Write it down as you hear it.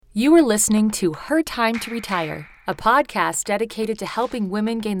You are listening to Her Time to Retire, a podcast dedicated to helping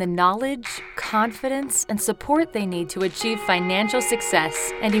women gain the knowledge, confidence, and support they need to achieve financial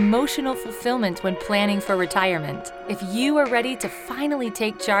success and emotional fulfillment when planning for retirement. If you are ready to finally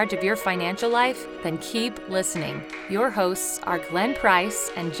take charge of your financial life, then keep listening. Your hosts are Glenn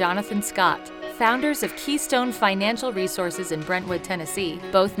Price and Jonathan Scott, founders of Keystone Financial Resources in Brentwood, Tennessee.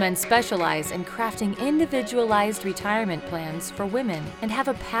 Both men specialize in crafting individualized retirement plans for women and have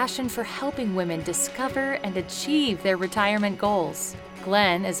a passion for helping women discover and achieve their retirement goals.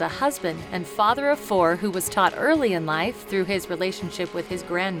 Glenn is a husband and father of 4 who was taught early in life through his relationship with his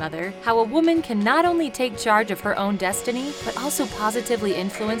grandmother how a woman can not only take charge of her own destiny, but also positively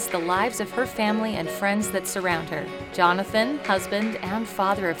influence the lives of her family and friends that surround her. Jonathan, husband and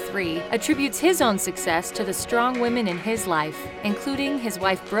father of 3, attributes his own success to the strong women in his life, including his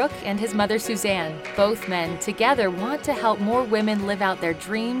wife Brooke and his mother Suzanne. Both men together want to help more women live out their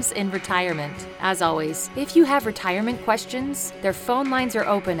dreams in retirement. As always, if you have retirement questions, their phone lines are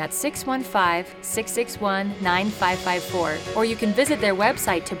open at 615-661-9554, or you can visit their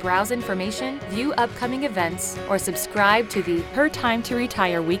website to browse information, view upcoming events, or subscribe to the Her Time to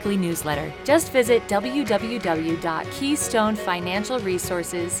Retire weekly newsletter. Just visit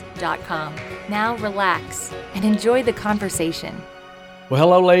www.keystonefinancialresources.com. Now relax and enjoy the conversation. Well,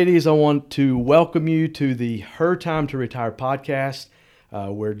 hello, ladies. I want to welcome you to the Her Time to Retire podcast,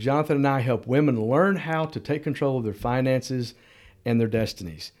 where Jonathan and I help women learn how to take control of their finances and their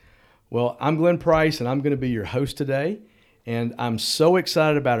destinies. Well, I'm Glenn Price, and I'm going to be your host today. And I'm so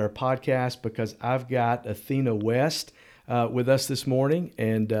excited about our podcast because I've got Athena West with us this morning,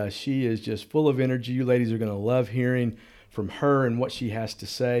 and she is just full of energy. You ladies are going to love hearing from her and what she has to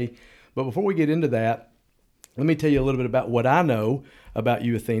say. But before we get into that, let me tell you a little bit about what I know about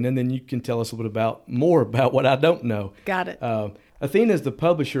you, Athena, and then you can tell us a little bit more about what I don't know. Got it. Athena is the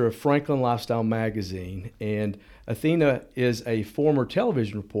publisher of Franklin Lifestyle Magazine, and Athena is a former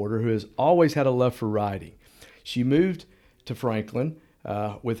television reporter who has always had a love for writing. She moved to Franklin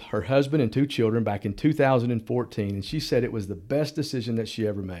with her husband and 2 children back in 2014, and she said it was the best decision that she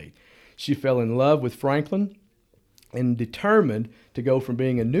ever made. She fell in love with Franklin and determined to go from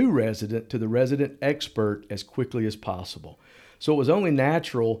being a new resident to the resident expert as quickly as possible. So it was only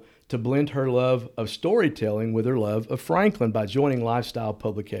natural to blend her love of storytelling with her love of Franklin by joining lifestyle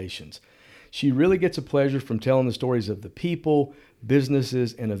publications. She really gets a pleasure from telling the stories of the people,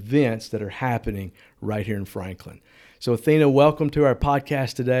 businesses, and events that are happening right here in Franklin. So Athena, welcome to our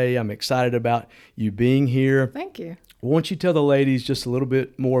podcast today. I'm excited about you being here. Thank you. Why don't you tell the ladies just a little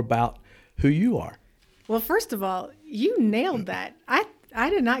bit more about who you are? Well, first of all, you nailed that. I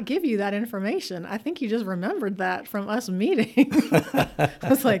did not give you that information. I think you just remembered that from us meeting. I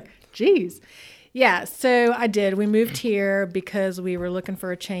was like, geez. Yeah, so I did. We moved here because we were looking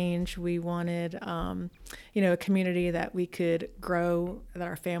for a change. We wanted, a community that we could grow, that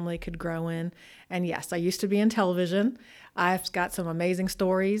our family could grow in. And yes, I used to be in television. I've got some amazing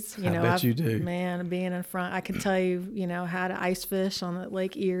stories. I bet you do. Man, being in front, I can tell you, how to ice fish on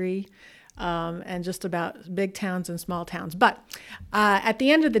Lake Erie. And just about big towns and small towns. But at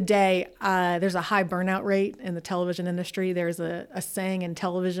the end of the day, there's a high burnout rate in the television industry. There's a saying in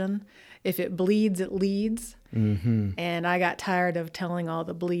television, if it bleeds, it leads. Mm-hmm. And I got tired of telling all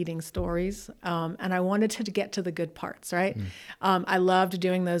the bleeding stories. And I wanted to get to the good parts, right? Mm. I loved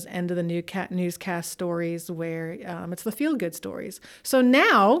doing those end of the newscast stories where it's the feel-good stories. So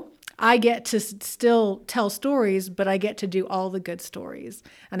now I get to still tell stories, but I get to do all the good stories,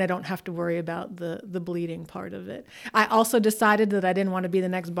 and I don't have to worry about the bleeding part of it. I also decided that I didn't want to be the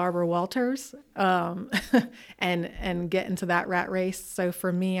next Barbara Walters and get into that rat race. So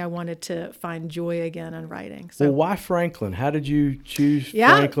for me, I wanted to find joy again in writing. So, well, why Franklin? How did you choose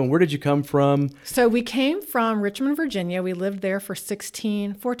Franklin? Where did you come from? So we came from Richmond, Virginia. We lived there for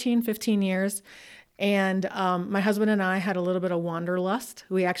 15 years. And my husband and I had a little bit of wanderlust.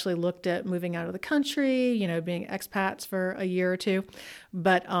 We actually looked at moving out of the country, being expats for a year or 2.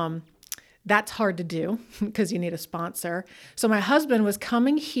 But that's hard to do because you need a sponsor. So my husband was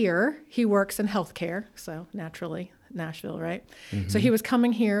coming here. He works in healthcare, so naturally, Nashville, right? Mm-hmm. So he was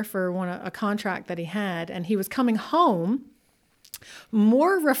coming here for a contract that he had, and he was coming home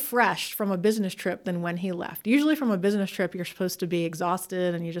more refreshed from a business trip than when he left. Usually from a business trip, you're supposed to be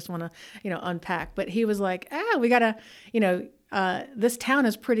exhausted and you just want to, unpack. But he was like, we got to, this town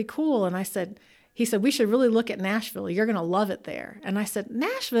is pretty cool. And he said, we should really look at Nashville. You're going to love it there. And I said,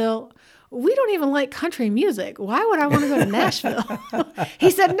 Nashville? we don't even like country music. Why would I want to go to Nashville?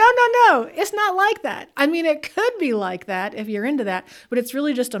 He said, no, it's not like that. I mean, it could be like that if you're into that, but it's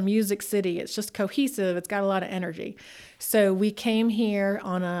really just a music city. It's just cohesive. It's got a lot of energy. So we came here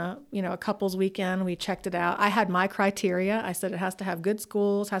on a couples weekend. We checked it out. I had my criteria. I said it has to have good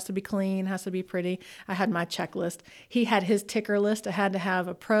schools, has to be clean, has to be pretty. I had my checklist. He had his ticker list. It had to have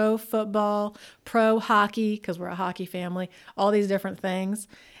a pro football, pro hockey, because we're a hockey family, all these different things,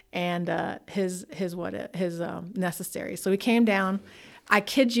 and his necessary. So we came down. I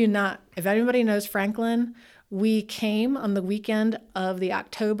kid you not, if anybody knows Franklin, we came on the weekend of the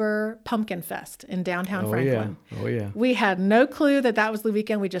October Pumpkin Fest in downtown Franklin. Oh, yeah. We had no clue that was the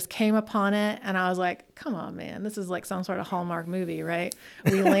weekend. We just came upon it, and I was like, come on, man. This is like some sort of Hallmark movie, right?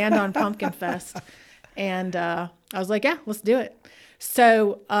 We land on Pumpkin Fest, and I was like, yeah, let's do it.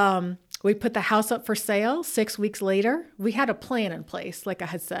 So we put the house up for sale 6 weeks later. We had a plan in place. Like I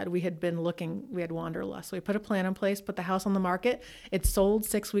had said, we had been looking, we had wanderlust. So we put a plan in place, put the house on the market. It sold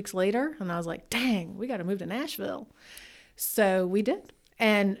 6 weeks later. And I was like, dang, we got to move to Nashville. So we did.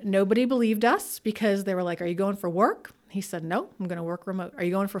 And nobody believed us because they were like, are you going for work? He said, no, I'm going to work remote. Are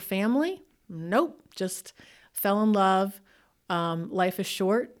you going for family? Nope. Just fell in love. Life is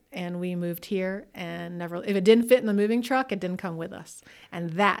short. And we moved here and never, if it didn't fit in the moving truck, it didn't come with us.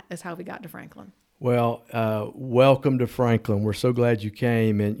 And that is how we got to Franklin. Well, welcome to Franklin. We're so glad you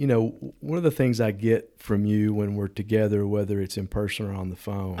came. And, one of the things I get from you when we're together, whether it's in person or on the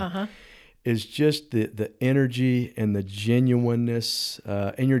phone, is just the energy and the genuineness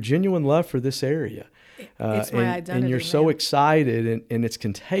and your genuine love for this area. It's my identity. And you're so excited, and it's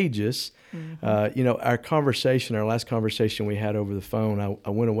contagious. Mm-hmm. Our last conversation we had over the phone, I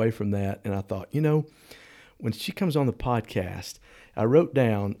went away from that and I thought, when she comes on the podcast, I wrote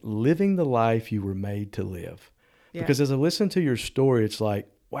down living the life you were made to live. Yeah. Because as I listen to your story, it's like,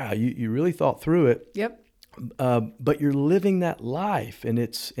 wow, you really thought through it. Yep. But you're living that life, and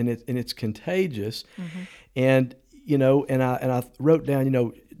it's contagious. Mm-hmm. And I wrote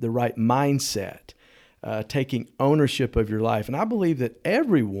down, the right mindset, taking ownership of your life. And I believe that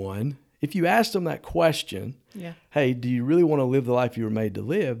everyone, if you asked them that question, hey, do you really want to live the life you were made to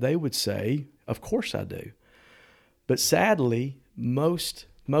live? They would say, of course I do. But sadly, most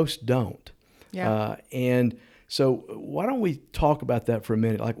don't. Yeah. And so why don't we talk about that for a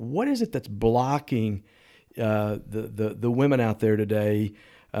minute? Like, what is it that's blocking the women out there today,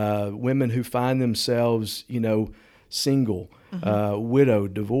 women who find themselves, single, mm-hmm.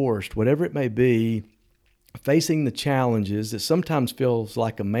 Widowed, divorced, whatever it may be, facing the challenges that sometimes feels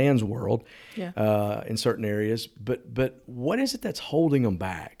like a man's world in certain areas, but what is it that's holding them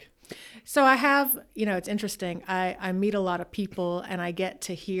back? So I have, it's interesting. I meet a lot of people and I get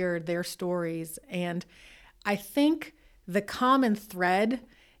to hear their stories. And I think the common thread,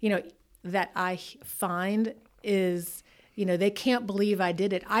 that I find is, they can't believe I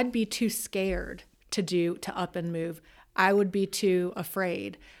did it. I'd be too scared to up and move. I would be too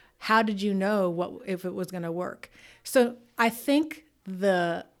afraid. How did you know if it was going to work? So I think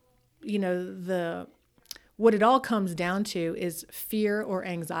what it all comes down to is fear or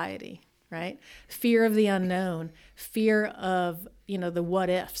anxiety, right? Fear of the unknown, fear of, the what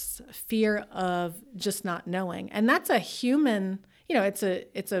ifs, fear of just not knowing. And that's a human, it's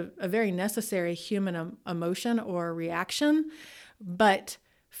a very necessary human emotion or reaction. But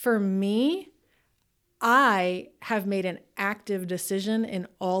for me, I have made an active decision in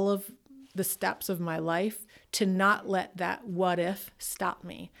all of the steps of my life to not let that what if stop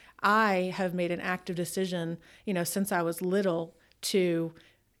me. I have made an active decision, since I was little to,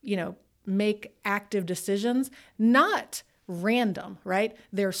 make active decisions, not random, right?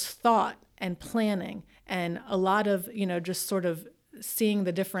 There's thought and planning and a lot of, just sort of seeing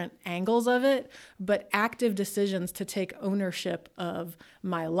the different angles of it, but active decisions to take ownership of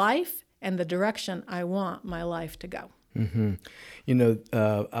my life and the direction I want my life to go. Mm-hmm.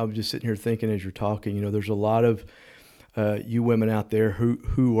 I was just sitting here thinking as you're talking, there's a lot of you women out there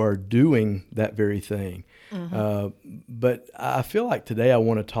who are doing that very thing. Mm-hmm. But I feel like today I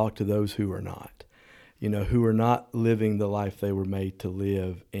want to talk to those who are not, who are not living the life they were made to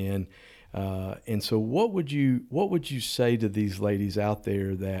live. And so what would you say to these ladies out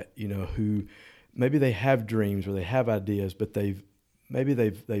there that, who maybe they have dreams or they have ideas, but they've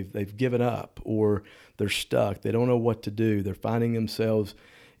given up or they're stuck. They don't know what to do. They're finding themselves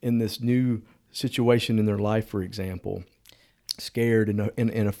in this new situation in their life, for example, scared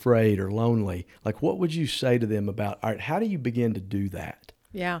and afraid or lonely. Like, what would you say to them about, all right, how do you begin to do that?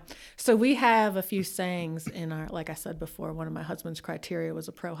 Yeah. So we have a few sayings in our, like I said before, one of my husband's criteria was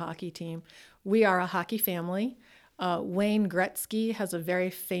a pro hockey team. We are a hockey family. Wayne Gretzky has a very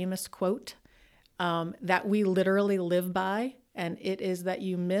famous quote that we literally live by, and it is that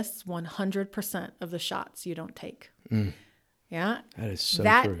you miss 100% of the shots you don't take. Yeah, that is so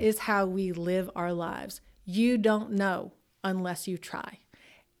That true. is how we live our lives. You don't know unless you try.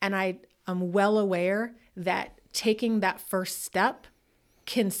 And I'm well aware that taking that first step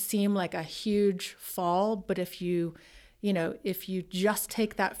can seem like a huge fall, but if you just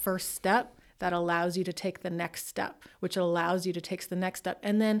take that first step, that allows you to take the next step, which allows you to take the next step.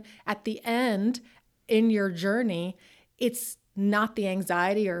 And then at the end in your journey, it's not the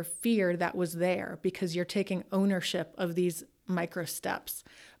anxiety or fear that was there because you're taking ownership of these micro steps,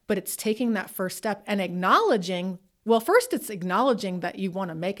 but it's taking that first step and acknowledging, well, first it's acknowledging that you want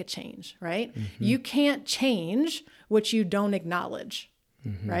to make a change, right? You can't change what you don't acknowledge,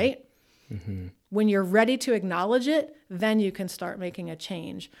 right? When you're ready to acknowledge it, then you can start making a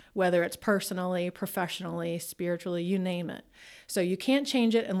change, whether it's personally, professionally, spiritually, you name it. So you can't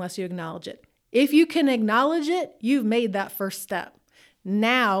change it unless you acknowledge it. If you can acknowledge it, you've made that first step.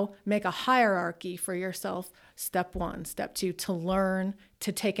 Now make a hierarchy for yourself. Step 1, step 2, to learn,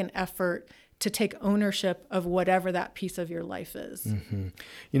 to take an effort, to take ownership of whatever that piece of your life is.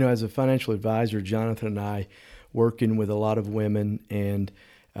 You know, as a financial advisor, Jonathan and I working with a lot of women, and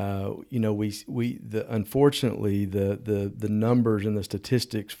unfortunately the numbers and the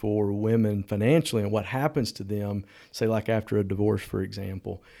statistics for women financially and what happens to them, say like after a divorce, for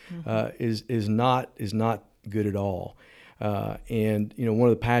example, is not good at all. And you know, one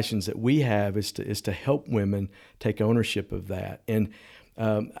of the passions that we have is to help women take ownership of that. And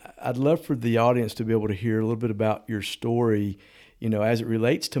I'd love for the audience to be able to hear a little bit about your story, you know, as it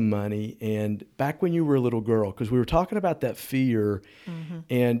relates to money and back when you were a little girl, because we were talking about that fear,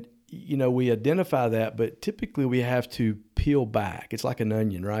 and you know, we identify that, but typically we have to peel back. It's like an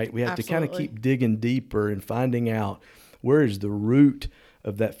onion, right? We have to kind of keep digging deeper and finding out where is the root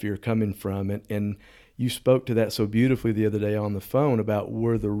of that fear coming from. And you spoke to that so beautifully the other day on the phone about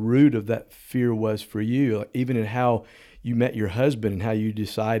where the root of that fear was for you, like even in how you met your husband and how you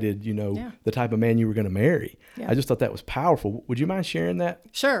decided, you know, the type of man you were going to marry. I just thought that was powerful. Would you mind sharing that?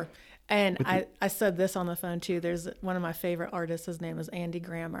 Sure. And I said this on the phone too. There's one of my favorite artists. His name is Andy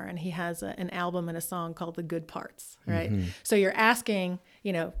Grammer, and he has an album and a song called The Good Parts, right? So you're asking,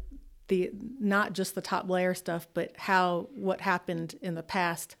 you know, not just the top layer stuff, but what happened in the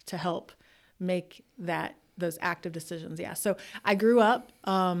past to help make those active decisions. Yeah. So I grew up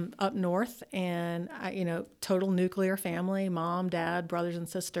up north, and total nuclear family, mom, dad, brothers and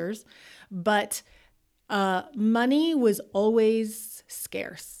sisters, but money was always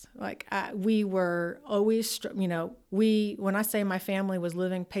scarce. Like we were always, when I say my family was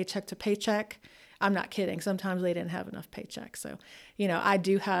living paycheck to paycheck, I'm not kidding. Sometimes they didn't have enough paychecks. So, you know, I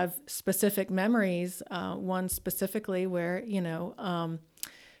do have specific memories. One specifically where,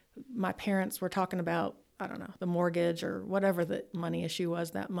 my parents were talking about, I don't know, the mortgage or whatever the money issue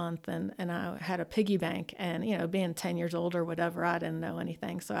was that month. And I had a piggy bank, and, you know, being 10 years old or whatever, I didn't know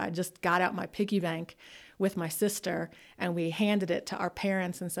anything. So I just got out my piggy bank with my sister, and we handed it to our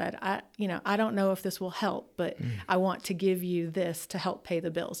parents and said, I don't know if this will help, but I want to give you this to help pay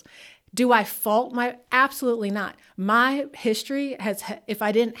the bills. Do I fault absolutely not. My history if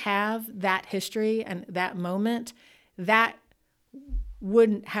I didn't have that history and that moment, that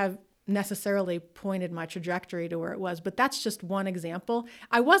wouldn't have necessarily pointed my trajectory to where it was. But that's just one example.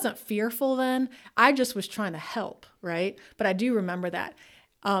 I wasn't fearful then. I just was trying to help, right? But I do remember that.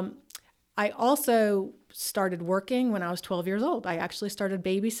 I also started working when I was 12 years old. I actually started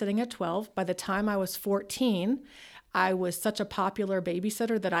babysitting at 12. By the time I was 14, I was such a popular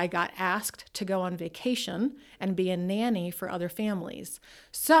babysitter that I got asked to go on vacation and be a nanny for other families.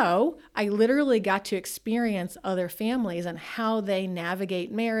 So I literally got to experience other families and how they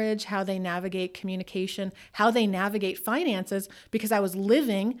navigate marriage, how they navigate communication, how they navigate finances, because I was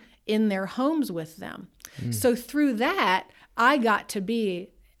living in their homes with them. So through that, I got to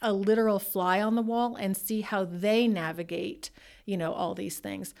be a literal fly on the wall and see how they navigate, all these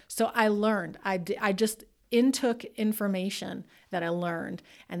things. So I learned. I just intook information that I learned.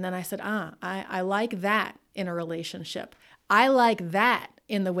 And then I said, I like that in a relationship. I like that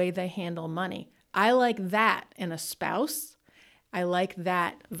in the way they handle money. I like that in a spouse. I like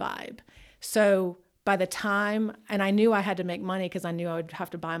that vibe. So by the time, and I knew I had to make money because I knew I would have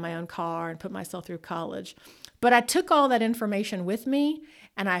to buy my own car and put myself through college. But I took all that information with me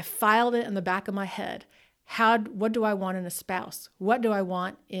and I filed it in the back of my head. What do I want in a spouse? What do I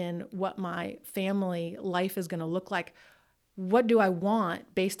want in what my family life is going to look like? What do I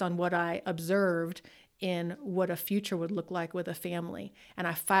want based on what I observed in what a future would look like with a family. And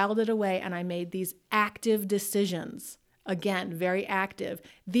I filed it away and I made these active decisions. Again, very active.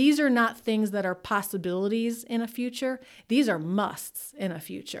 These are not things that are possibilities in a future. These are musts in a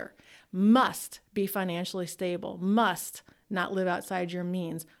future. Must be financially stable. Must not live outside your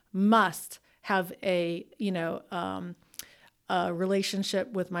means. Must have a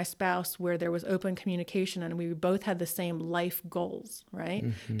relationship with my spouse where there was open communication and we both had the same life goals, right?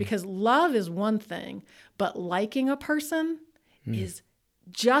 Mm-hmm. Because love is one thing, but liking a person is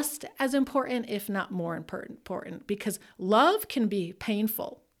just as important, if not more important, because love can be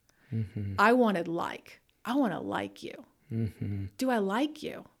painful. Mm-hmm. I want to like you. Mm-hmm. Do I like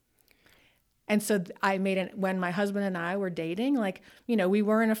you? And so I made it when my husband and I were dating, we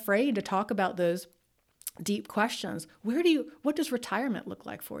weren't afraid to talk about those deep questions. What does retirement look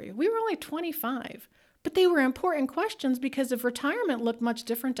like for you? We were only 25, but they were important questions because if retirement looked much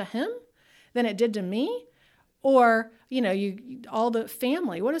different to him than it did to me, or, all the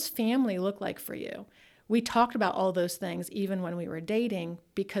family, what does family look like for you? We talked about all those things even when we were dating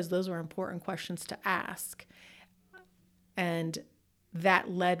because those were important questions to ask. And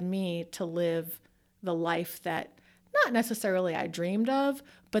that led me to live the life that not necessarily I dreamed of,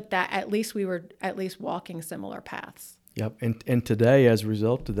 but that at least we were walking similar paths. Yep. And today, as a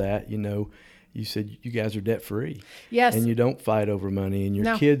result of that, you said you guys are debt free. Yes. And you don't fight over money. And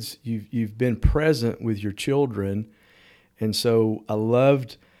your kids, you've been present with your children. And so I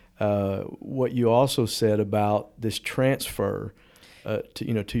loved what you also said about this transfer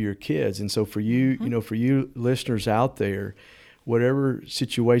to your kids. And so for you, for you listeners out there, whatever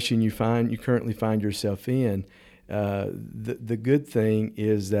situation you currently find yourself in, the good thing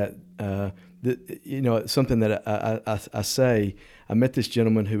is that something that I say. I met this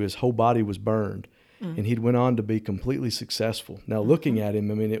gentleman who his whole body was burned, and he'd went on to be completely successful. Now, looking at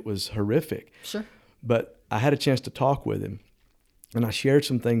him, it was horrific. Sure. But I had a chance to talk with him, and I shared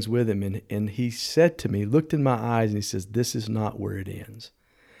some things with him, and he said to me, looked in my eyes, and he says, "This is not where it ends."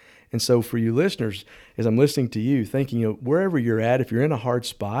 And so for you listeners, as I'm listening to you, thinking, wherever you're at, if you're in a hard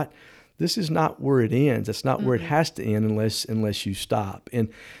spot, this is not where it ends. That's not where it has to end unless you stop. And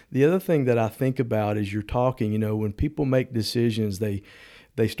the other thing that I think about as you're talking, when people make decisions, they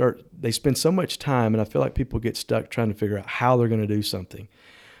spend so much time, and I feel like people get stuck trying to figure out how they're going to do something.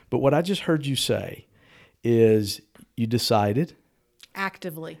 But what I just heard you say is you decided.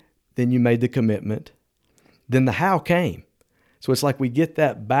 Actively. Then you made the commitment. Then the how came. So it's like we get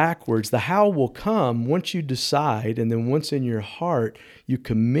that backwards. The how will come once you decide, and then once in your heart you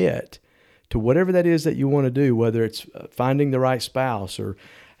commit to whatever that is that you want to do, whether it's finding the right spouse or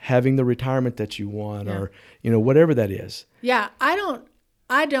having the retirement that you want, or whatever that is. Yeah, I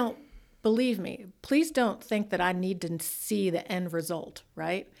don't believe me. Please don't think that I need to see the end result,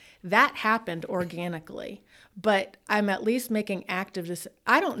 right? That happened organically, but I'm at least making active.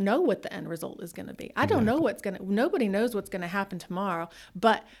 I don't know what the end result is going to be. I don't know nobody knows what's going to happen tomorrow.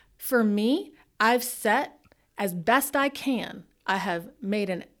 But for me, I've set as best I can. I have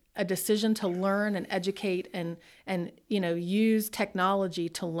made a decision to learn and educate and use technology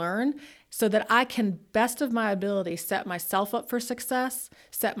to learn so that I can, best of my ability, set myself up for success,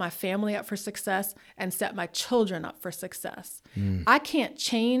 set my family up for success, and set my children up for success. I can't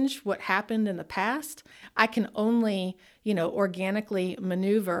change what happened in the past. I can only, organically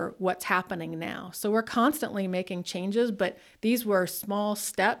maneuver what's happening now. So we're constantly making changes, but these were small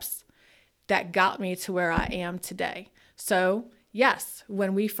steps that got me to where I am today. So yes,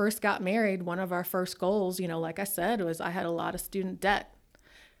 when we first got married, one of our first goals, like I said, was I had a lot of student debt,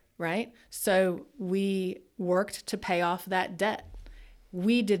 right? So we worked to pay off that debt.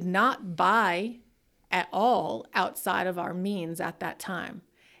 We did not buy at all outside of our means at that time.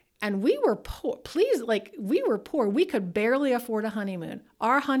 And we were poor. We were poor. We could barely afford a honeymoon.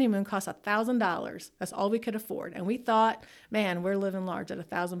 Our honeymoon cost $1,000. That's all we could afford. And we thought, man, we're living large at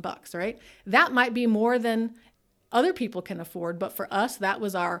 $1,000, right? That might be more than other people can afford, but for us, that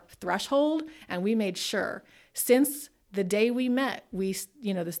was our threshold, and we made sure. Since the day we met,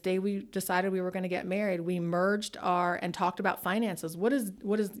 this day we decided we were going to get married, we merged and talked about finances. What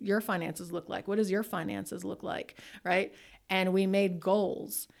does your finances look like? What does your finances look like, right? And we made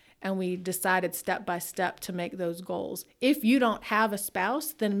goals, and we decided step by step to make those goals. If you don't have a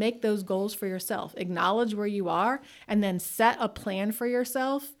spouse, then make those goals for yourself. Acknowledge where you are, and then set a plan for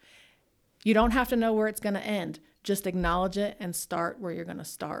yourself. You don't have to know where it's going to end. Just acknowledge it and start where you're going to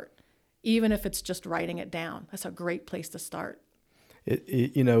start, even if it's just writing it down. That's a great place to start.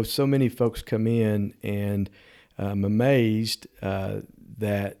 So many folks come in, and I'm amazed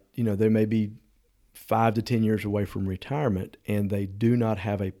that, they may be 5 to 10 years away from retirement, and they do not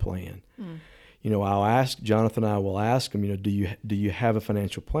have a plan. I'll ask Jonathan and I will ask them, do you have a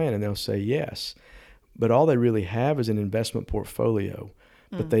financial plan? And they'll say yes. But all they really have is an investment portfolio,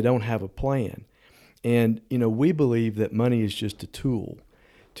 but they don't have a plan. And, we believe that money is just a tool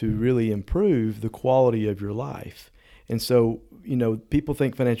to really improve the quality of your life. And so, people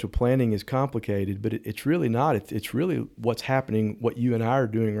think financial planning is complicated, but it's really not. It's really what's happening, what you and I are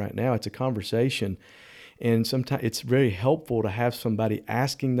doing right now. It's a conversation. And sometimes it's very helpful to have somebody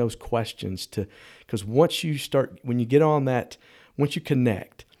asking those questions because once you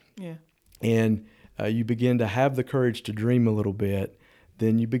connect and you begin to have the courage to dream a little bit,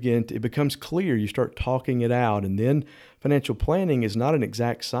 then it becomes clear. You start talking it out. And then financial planning is not an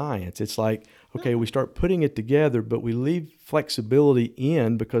exact science. It's like, okay, we start putting it together, but we leave flexibility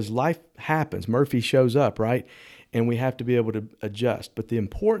in because life happens. Murphy shows up, right? And we have to be able to adjust. But the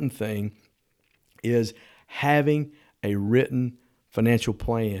important thing is having a written financial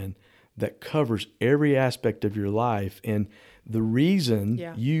plan that covers every aspect of your life. And the reason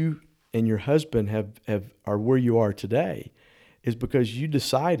you and your husband are where you are today is because you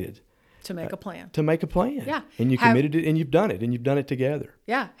decided to make a plan. Yeah. And you committed it and you've done it, and you've done it together.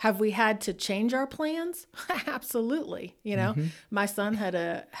 Yeah. Have we had to change our plans? Absolutely. My son had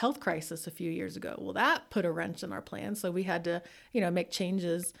a health crisis a few years ago. Well, that put a wrench in our plans. So we had to, make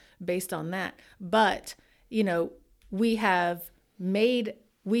changes based on that. But, we have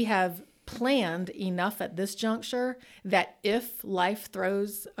planned enough at this juncture that if life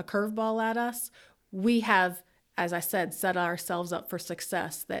throws a curveball at us, we have, as I said, set ourselves up for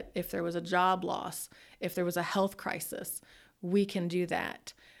success, that if there was a job loss, if there was a health crisis, we can do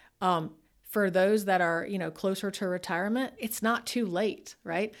that. For those that are, closer to retirement, it's not too late,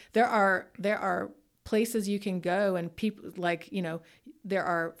 right? There are places you can go, and people there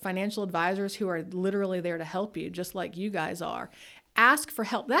are financial advisors who are literally there to help you, just like you guys are. Ask for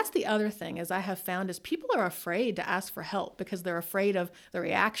help. That's the other thing, as I have found, is people are afraid to ask for help because they're afraid of the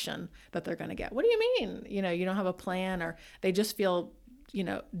reaction that they're going to get. What do you mean? You don't have a plan, or they just feel,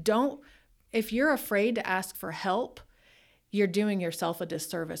 if you're afraid to ask for help, you're doing yourself a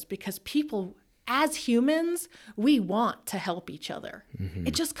disservice, because people, as humans, we want to help each other. Mm-hmm.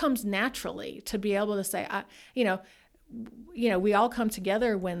 It just comes naturally to be able to say, we all come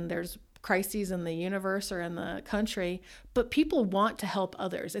together when there's crises in the universe or in the country, but people want to help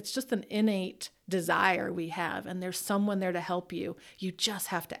others. It's just an innate desire we have, and there's someone there to help you. You just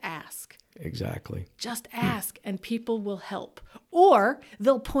have to ask. Exactly. Just ask, and people will help, or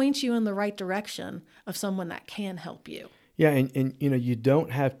they'll point you in the right direction of someone that can help you. Yeah, and you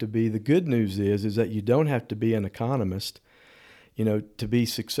don't have to be. The good news is that you don't have to be an economist, to be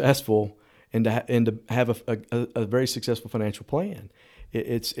successful and to have a very successful financial plan.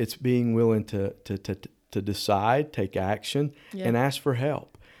 It's being willing to decide, take action, and ask for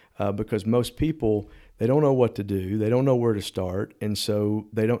help, because most people, they don't know what to do, they don't know where to start, and so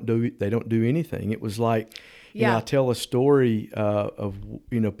they don't do anything. It was like, I tell a story of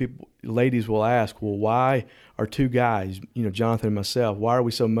people, ladies will ask, well, why are two guys, Jonathan and myself, why are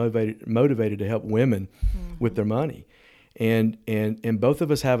we so motivated to help women with their money? And both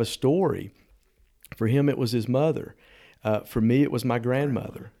of us have a story. For him, it was his mother. For me, it was my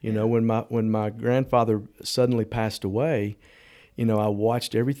grandmother. When my grandfather suddenly passed away, I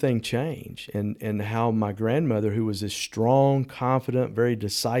watched everything change, and how my grandmother, who was this strong, confident, very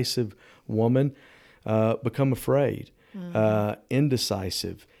decisive woman, become afraid,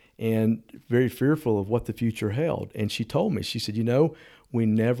 indecisive, and very fearful of what the future held. And she told me, she said, we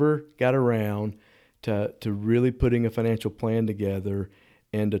never got around to really putting a financial plan together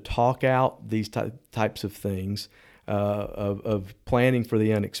and to talk out these types of things. Of planning for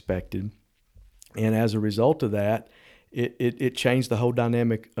the unexpected. And as a result of that, it changed the whole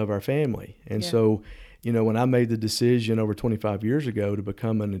dynamic of our family. And so, when I made the decision over 25 years ago to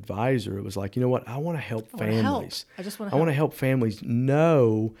become an advisor, it was like, I want to help families. I want to help families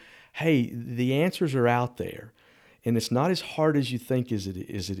know, hey, the answers are out there. And it's not as hard as you think it's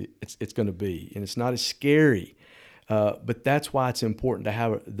going to be. And it's not as scary. But that's why it's important to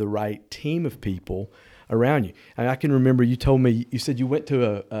have the right team of people around you. And I can remember you told me, you said you went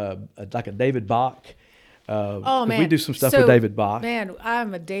to a David Bach. Man. We do some stuff with David Bach. Man,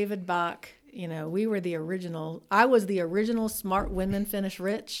 I'm a David Bach. We were the original. I was the original Smart Women Finish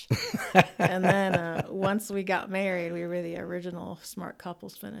Rich. And then once we got married, we were the original Smart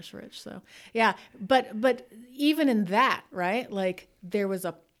Couples Finish Rich. So, yeah. But even in that, right? Like there was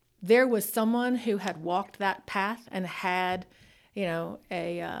someone who had walked that path and had,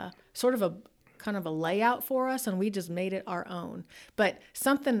 a sort of a kind of a layout for us, and we just made it our own. But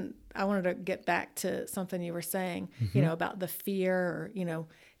something I wanted to get back to something you were saying, about the fear, or,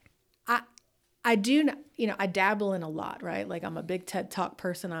 I do, I dabble in a lot, right? Like I'm a big TED Talk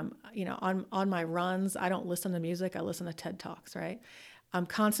person. I'm, on my runs, I don't listen to music. I listen to TED Talks, right? I'm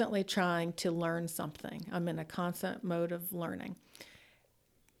constantly trying to learn something. I'm in a constant mode of learning.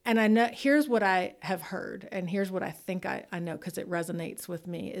 And I know, here's what I have heard, and here's what I think I know, because it resonates with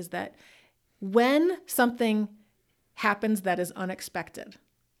me, is that when something happens that is unexpected,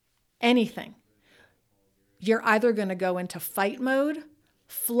 anything, you're either going to go into fight mode,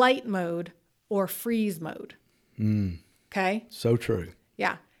 flight mode, or freeze mode. Okay? So true.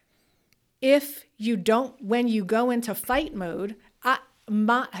 Yeah. If you don't, when you go into fight mode,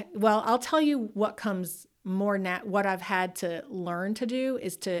 I'll tell you what comes more what I've had to learn to do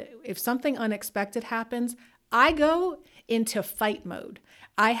is if something unexpected happens, I go into fight mode.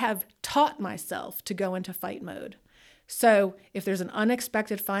 I have taught myself to go into fight mode. So if there's an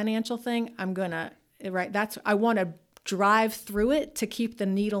unexpected financial thing, I want to drive through it to keep the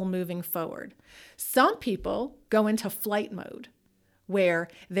needle moving forward. Some people go into flight mode where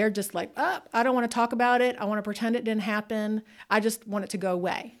they're just like, I don't want to talk about it. I want to pretend it didn't happen. I just want it to go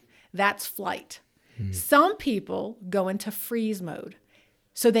away. That's flight. Some people go into freeze mode.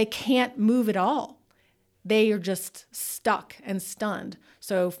 So they can't move at all. They are just stuck and stunned.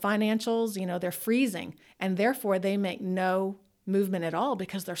 So financials, they're freezing, and therefore they make no movement at all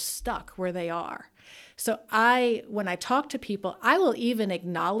because they're stuck where they are. So when I talk to people, I will even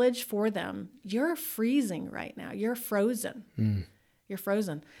acknowledge for them, you're freezing right now. You're frozen. You're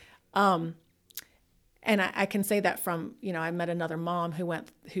frozen. And I can say that from, I met another mom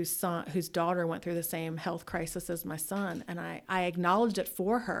whose daughter went through the same health crisis as my son. And I acknowledged it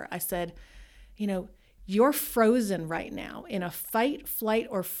for her. I said, you're frozen right now in a fight, flight,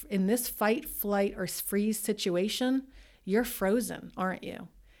 or in this fight, flight, or freeze situation. You're frozen, aren't you?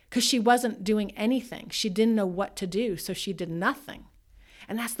 Because she wasn't doing anything. She didn't know what to do, so she did nothing.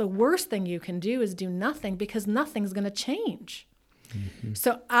 And that's the worst thing you can do, is do nothing, because nothing's going to change. Mm-hmm.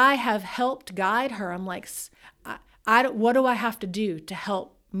 So I have helped guide her. I'm like, what do I have to do to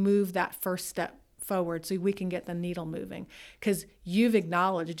help move that first step forward so we can get the needle moving? Because you've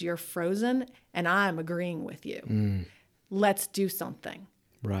acknowledged you're frozen, and I'm agreeing with you. Let's do something.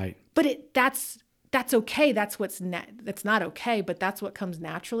 Right. But that's okay. That's that's not okay, but that's what comes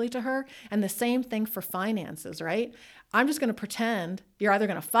naturally to her. And the same thing for finances, right? I'm just going to pretend you're either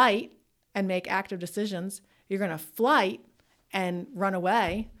going to fight and make active decisions, you're going to flight and run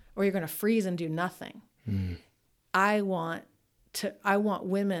away, or you're going to freeze and do nothing. I want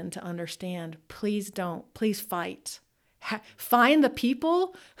women to understand, please fight. Find the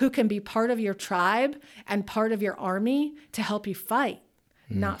people who can be part of your tribe and part of your army to help you fight,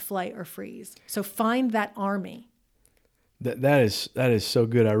 not flight or freeze. So find that army. That is so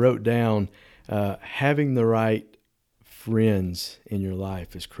good. I wrote down having the right friends in your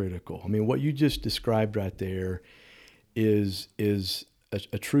life is critical. I mean, what you just described right there is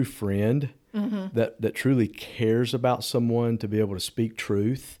a true friend that truly cares about someone, to be able to speak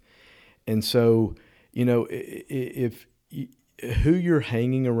truth. And so, if who you're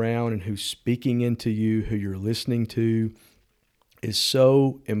hanging around and who's speaking into you, who you're listening to, is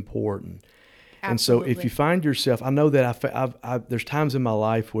so important. Absolutely. And so if you find yourself, I know that I've there's times in my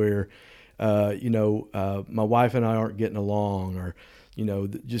life where, my wife and I aren't getting along, or,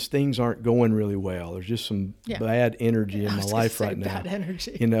 just things aren't going really well. There's just some bad energy in my life right now. Bad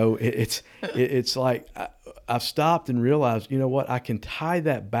energy. It's like I've stopped and realized, I can tie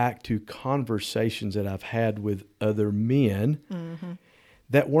that back to conversations that I've had with other men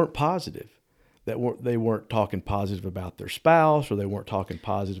that weren't positive. They weren't talking positive about their spouse, or they weren't talking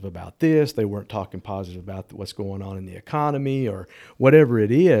positive about this. They weren't talking positive about what's going on in the economy or whatever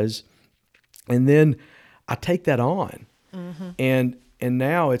it is. And then I take that on. And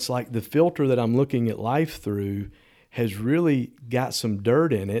now it's like the filter that I'm looking at life through has really got some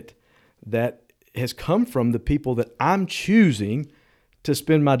dirt in it that has come from the people that I'm choosing to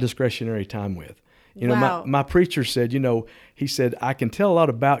spend my discretionary time with. Wow. My preacher said, he said, I can tell a lot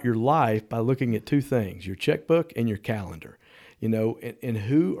about your life by looking at two things, your checkbook and your calendar, and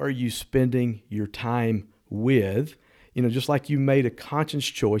who are you spending your time with? Just like you made a conscious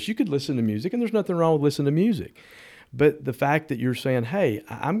choice. You could listen to music, and there's nothing wrong with listening to music. But the fact that you're saying, hey,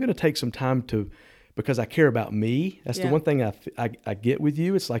 I'm going to take some time because I care about me. That's the one thing I get with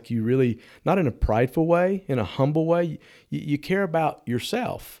you. It's like you really, not in a prideful way, in a humble way, you care about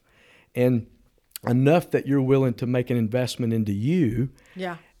yourself. And enough that you're willing to make an investment into you.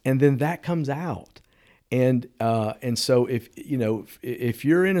 Yeah. And then that comes out. And so if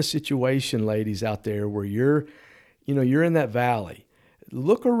you're in a situation, ladies out there, where you're in that valley,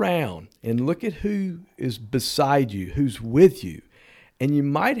 look around and look at who is beside you, who's with you, and you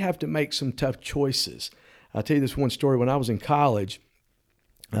might have to make some tough choices. I'll tell you this one story. When I was in college,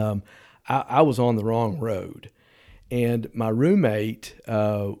 I was on the wrong road, and my roommate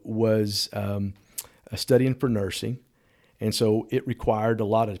was studying for nursing, and so it required a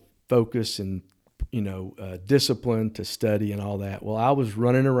lot of focus and discipline to study and all that. Well, I was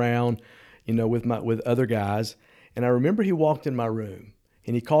running around, with other guys, and I remember he walked in my room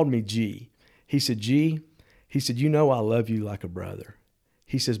and he called me G. He said, G, he said, I love you like a brother.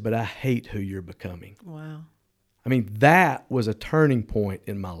 He says, but I hate who you're becoming. Wow. I mean, that was a turning point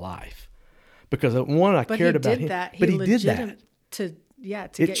in my life because I cared about him. But he did that.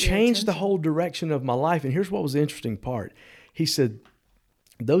 It changed the whole direction of my life. And here's what was the interesting part. He said,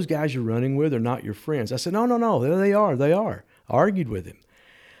 those guys you're running with are not your friends. I said, no, they are. I argued with him.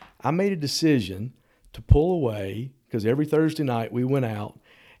 I made a decision to pull away because every Thursday night we went out.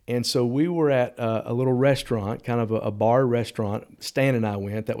 And so we were at a little restaurant, kind of a bar restaurant. Stan and I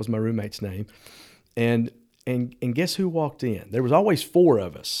went. That was my roommate's name. And guess who walked in? There was always 4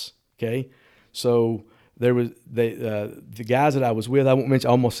 of us, okay? So there was the guys that I was with, I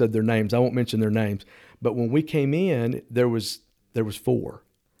almost said their names. I won't mention their names. But when we came in, there was 4.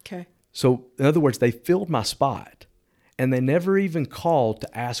 Okay. So in other words, they filled my spot, and they never even called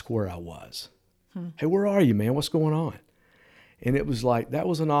to ask where I was. Hey, where are you, man? What's going on? And it was like, that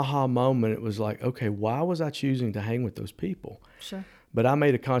was an aha moment. It was like, okay, why was I choosing to hang with those people? Sure. But I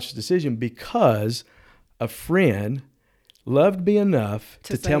made a conscious decision because a friend loved me enough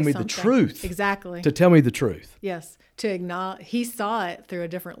to tell me the truth. Exactly. To tell me the truth. Yes. To acknowledge, he saw it through a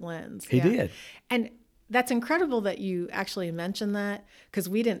different lens. He did. And that's incredible that you actually mentioned that, because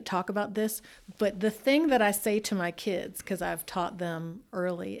we didn't talk about this. But the thing that I say to my kids, because I've taught them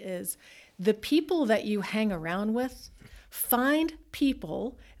early, is the people that you hang around with, find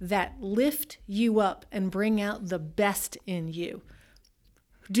people that lift you up and bring out the best in you.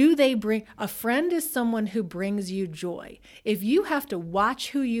 A friend is someone who brings you joy. If you have to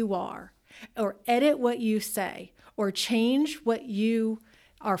watch who you are, or edit what you say, or change what you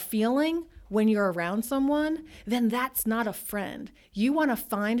are feeling when you're around someone, then that's not a friend. You want to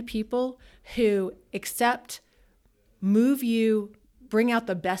find people who accept, move you, bring out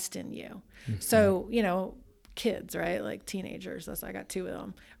the best in you. Mm-hmm. So, kids, right? Like teenagers, I got 2 of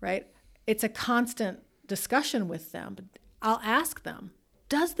them, right? It's a constant discussion with them. But I'll ask them,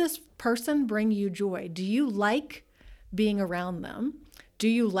 does this person bring you joy? Do you like being around them? Do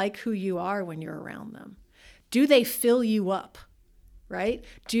you like who you are when you're around them? Do they fill you up, right?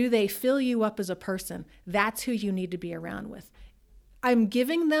 Do they fill you up as a person? That's who you need to be around with. I'm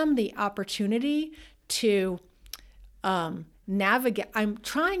giving them the opportunity to navigate. I'm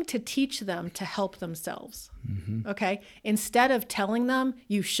trying to teach them to help themselves. Mm-hmm. Okay. Instead of telling them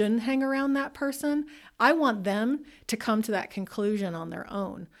you shouldn't hang around that person, I want them to come to that conclusion on their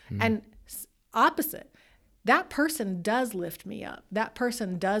own. Mm-hmm. And opposite, that person does lift me up. That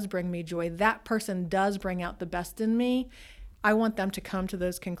person does bring me joy. That person does bring out the best in me. I want them to come to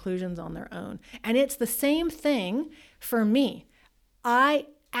those conclusions on their own. And it's the same thing for me. I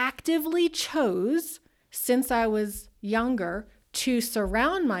actively chose, since I was younger, to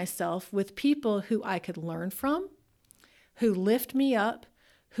surround myself with people who I could learn from, who lift me up,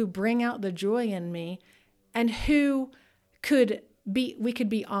 who bring out the joy in me, and who we could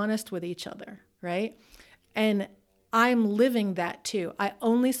be honest with each other, right? And I'm living that too. I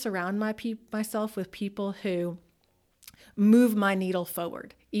only surround myself with people who move my needle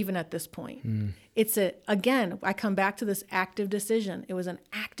forward, even at this point. It's again, I come back to this active decision. It was an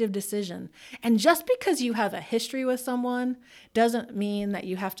active decision. And just because you have a history with someone doesn't mean that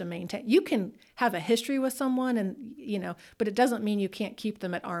you have to maintain. You can have a history with someone but it doesn't mean you can't keep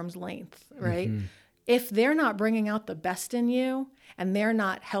them at arm's length, right? Mm-hmm. If they're not bringing out the best in you and they're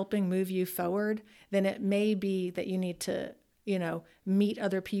not helping move you forward, then it may be that you need to, meet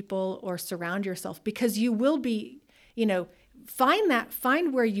other people or surround yourself, because you will be,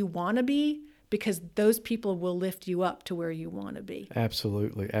 find where you want to be, because those people will lift you up to where you want to be.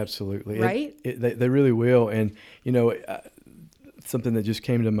 Absolutely. Right? They really will. And, something that just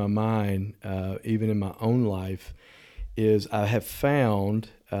came to my mind, even in my own life, is I have found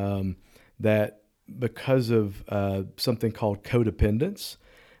that because of something called codependence,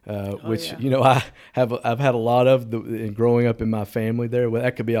 which I've had a lot of in growing up in my family. There, well,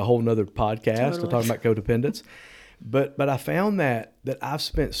 that could be a whole nother podcast to talk about codependence. But I found that I've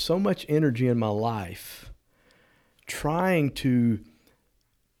spent so much energy in my life trying, mm-hmm.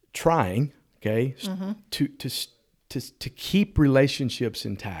 to keep relationships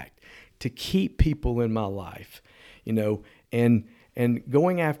intact, to keep people in my life, and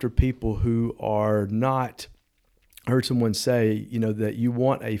going after people who are not I heard someone say, that you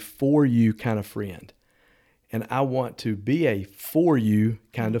want a for you kind of friend. And I want to be a for you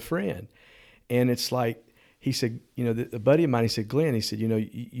kind of friend. And it's like, he said, a buddy of mine, he said, Glenn, he said,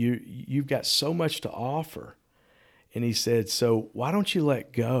 you've got so much to offer. And he said, so why don't you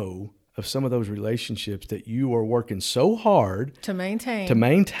let go of some of those relationships that you are working so hard to maintain.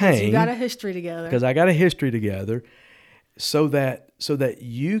 Because you got a history together. Because I got a history together, so that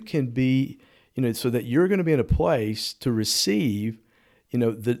you can be, so that you're going to be in a place to receive,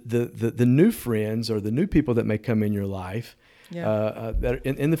 the new friends or the new people that may come in your life, that are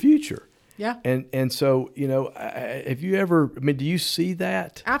in the future. Yeah. And so, have you ever, do you see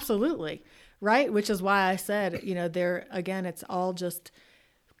that? Absolutely. Right. Which is why I said, there again, it's all just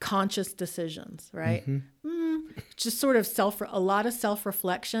conscious decisions, right? Mm-hmm. Just sort of a lot of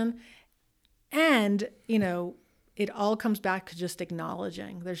self-reflection. And, it all comes back to just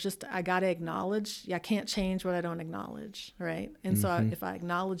acknowledging. I got to acknowledge. I can't change what I don't acknowledge. Right. And so if I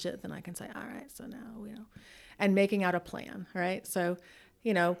acknowledge it, then I can say, all right, so now, and making out a plan. Right. So,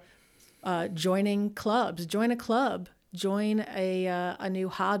 joining clubs, join a club, join a new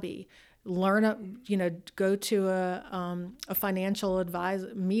hobby, go to a financial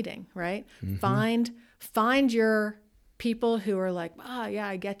advisor meeting, right? Find your people who are like, yeah,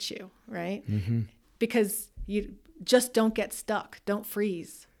 I get you, right? Because you just don't get stuck. Don't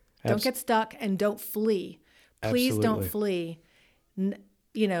freeze. Don't get stuck and don't flee. Please don't flee.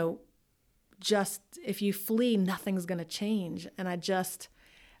 Just if you flee, nothing's going to change. And I just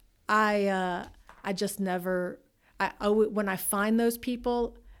never, when I find those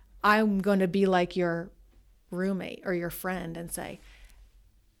people, I'm going to be like your roommate or your friend and say,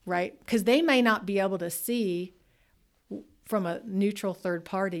 right? Because they may not be able to see from a neutral third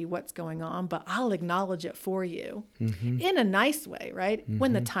party what's going on, but I'll acknowledge it for you in a nice way, right?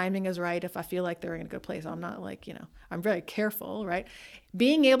 When the timing is right, if I feel like they're in a good place, I'm not like, I'm very careful, right?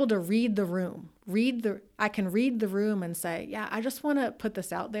 Being able to read the room, I can read the room and say, yeah, I just want to put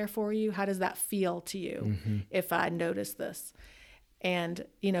this out there for you. How does that feel to you if I notice this? And,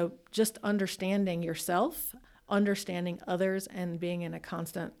 just understanding yourself, understanding others, and being in a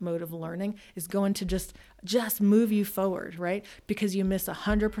constant mode of learning is going to just move you forward, right? Because you miss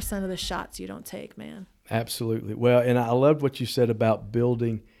 100% of the shots you don't take, man. Absolutely. Well, and I loved what you said about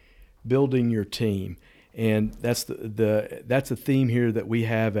building your team. And that's that's a theme here that we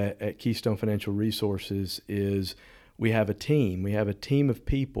have at Keystone Financial Resources is we have a team. We have a team of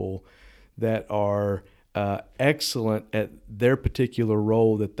people that are excellent at their particular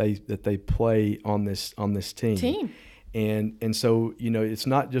role that they play on this team. And so it's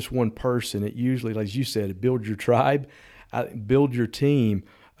not just one person. It usually, like you said, build your tribe, build your team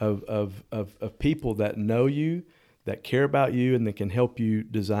of people that know you, that care about you, and that can help you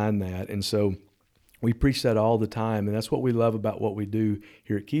design that. And so we preach that all the time, and that's what we love about what we do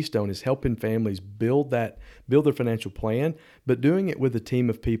here at Keystone is helping families build their financial plan, but doing it with a team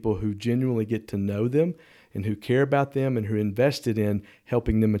of people who genuinely get to know them and who care about them and who are invested in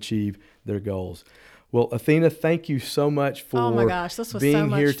helping them achieve their goals. Well, Athena, thank you so much for being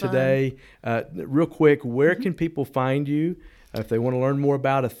here today. Real quick, where can people find you? If they want to learn more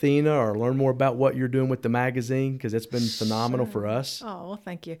about Athena or learn more about what you're doing with the magazine, because it's been phenomenal for us. Oh, well,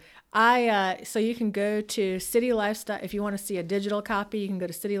 thank you. So you can go to City Lifestyle. If you want to see a digital copy, you can go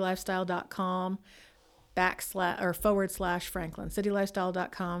to citylifestyle.com /Franklin,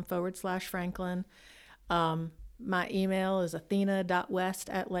 citylifestyle.com /Franklin. My email is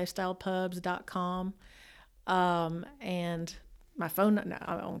athena.west@lifestylepubs.com. And my phone, no,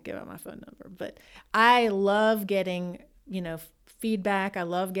 I won't give out my phone number, but I love getting feedback. I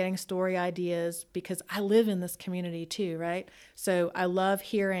love getting story ideas because I live in this community too, right? So I love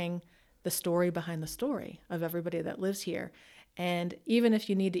hearing the story behind the story of everybody that lives here. And even if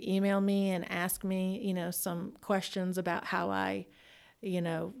you need to email me and ask me, some questions about how I,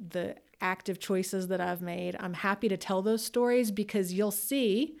 the active choices that I've made, I'm happy to tell those stories because you'll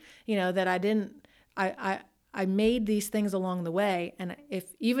see, that I made these things along the way. And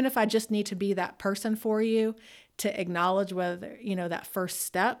even if I just need to be that person for you to acknowledge whether, that first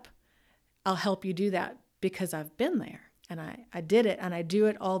step, I'll help you do that because I've been there and I did it and I do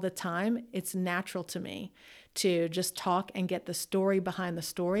it all the time. It's natural to me to just talk and get the story behind the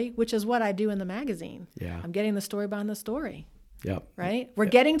story, which is what I do in the magazine. Yeah. I'm getting the story behind the story. Yep. Right? We're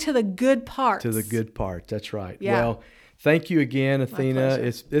getting to the good parts. To the good part. That's right. Yeah. Well, thank you again, Athena.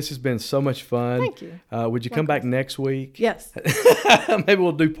 This has been so much fun. Thank you. Would you come back next week? Yes. Maybe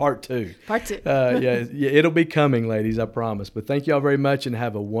we'll do part 2. Part 2. Yeah, it'll be coming, ladies, I promise. But thank you all very much and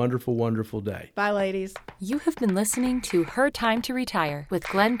have a wonderful, wonderful day. Bye, ladies. You have been listening to Her Time to Retire with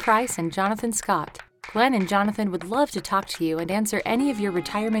Glenn Price and Jonathan Scott. Glenn and Jonathan would love to talk to you and answer any of your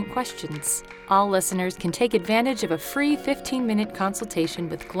retirement questions. All listeners can take advantage of a free 15-minute consultation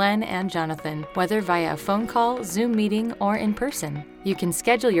with Glenn and Jonathan, whether via a phone call, Zoom meeting, or in person. You can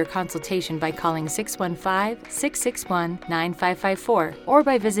schedule your consultation by calling 615-661-9554 or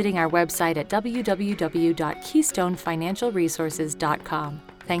by visiting our website at www.keystonefinancialresources.com.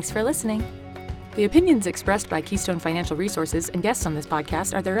 Thanks for listening. The opinions expressed by Keystone Financial Resources and guests on this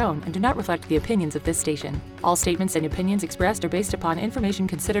podcast are their own and do not reflect the opinions of this station. All statements and opinions expressed are based upon information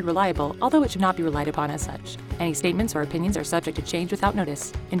considered reliable, although it should not be relied upon as such. Any statements or opinions are subject to change without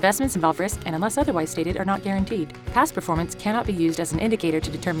notice. Investments involve risk and, unless otherwise stated, are not guaranteed. Past performance cannot be used as an indicator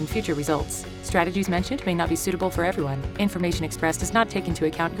to determine future results. Strategies mentioned may not be suitable for everyone. Information expressed does not take into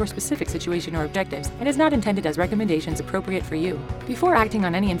account your specific situation or objectives and is not intended as recommendations appropriate for you. Before acting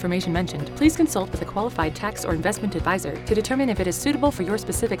on any information mentioned, please consult with a qualified tax or investment advisor to determine if it is suitable for your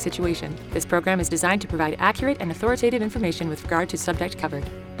specific situation. This program is designed to provide accurate and authoritative information with regard to subject covered.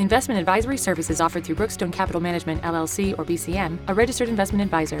 Investment advisory services offered through Brookstone Capital Management, LLC, or BCM, a registered investment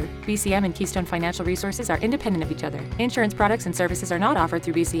advisor. BCM and Keystone Financial Resources are independent of each other. Insurance products and services are not offered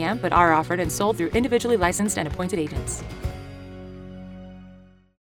through BCM, but are offered and sold through individually licensed and appointed agents.